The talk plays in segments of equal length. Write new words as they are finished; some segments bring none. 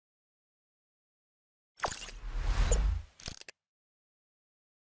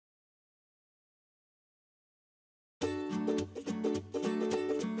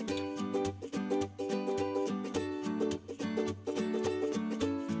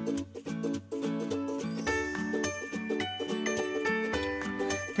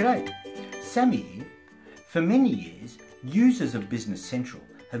G'day, Sammy here. For many years, users of Business Central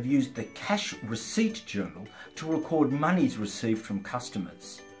have used the cash receipt journal to record monies received from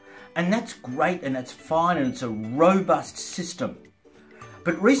customers. And that's great and that's fine and it's a robust system.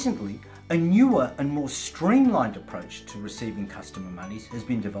 But recently, a newer and more streamlined approach to receiving customer monies has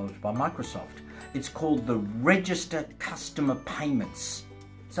been developed by Microsoft. It's called the Register Customer Payments.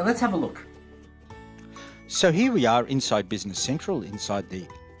 So let's have a look. So here we are inside Business Central, inside the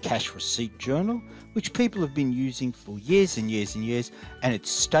cash receipt journal, which people have been using for years and years and years, and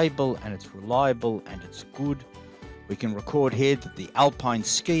it's stable and it's reliable and it's good. We can record here that the Alpine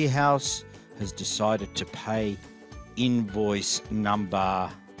Ski House has decided to pay invoice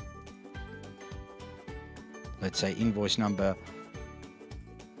number, let's say invoice number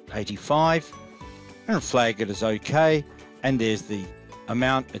 85, and flag it as okay, and there's the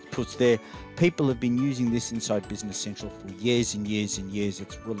amount it puts there. People have been using this inside Business Central for years and years and years.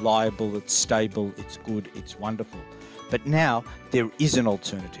 It's reliable, it's stable, it's good, it's wonderful. But now there is an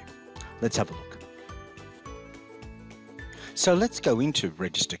alternative. Let's have a look. So let's go into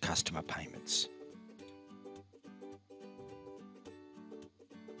Register Customer Payments.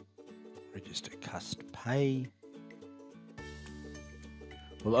 Register Cust Pay.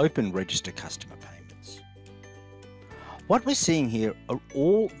 We'll open Register Customer Payments. What we're seeing here are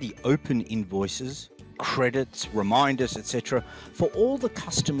all the open invoices, credits, reminders, etc. for all the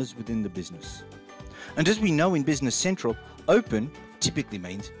customers within the business. And as we know in Business Central, open typically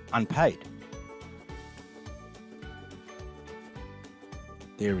means unpaid.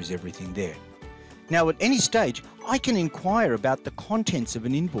 There is everything there. Now at any stage, I can inquire about the contents of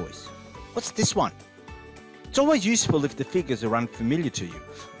an invoice. What's this one? It's always useful if the figures are unfamiliar to you,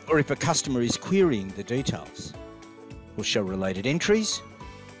 or if a customer is querying the details. We'll show related entries.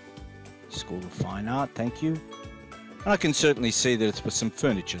 School of Fine Art, thank you. And I can certainly see that it's for some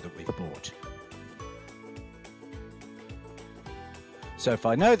furniture that we've bought. So if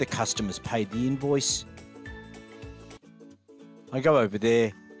I know the customer's paid the invoice, I go over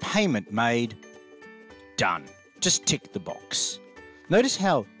there, payment made, done. Just tick the box. Notice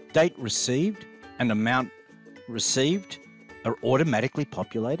how date received and amount received are automatically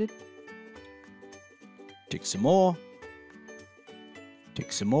populated. Tick some more.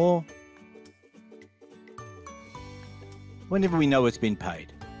 Tick some more. Whenever we know it's been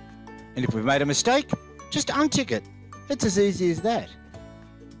paid. And if we've made a mistake, just untick it. It's as easy as that.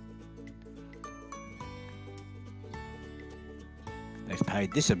 They've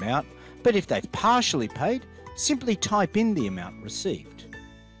paid this amount, but if they've partially paid, simply type in the amount received.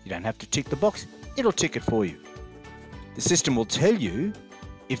 You don't have to tick the box, it'll tick it for you. The system will tell you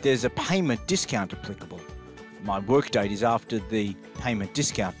if there's a payment discount applicable. My work date is after the payment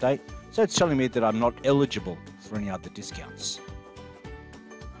discount date, so it's telling me that I'm not eligible for any other discounts.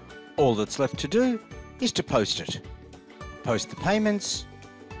 All that's left to do is to post it. Post the payments,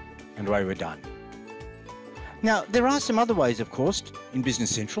 and away we're done. Now, there are some other ways, of course, in Business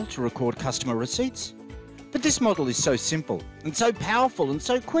Central to record customer receipts, but this model is so simple and so powerful and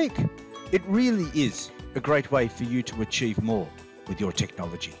so quick. It really is a great way for you to achieve more with your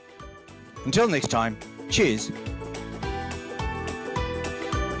technology. Until next time, cheers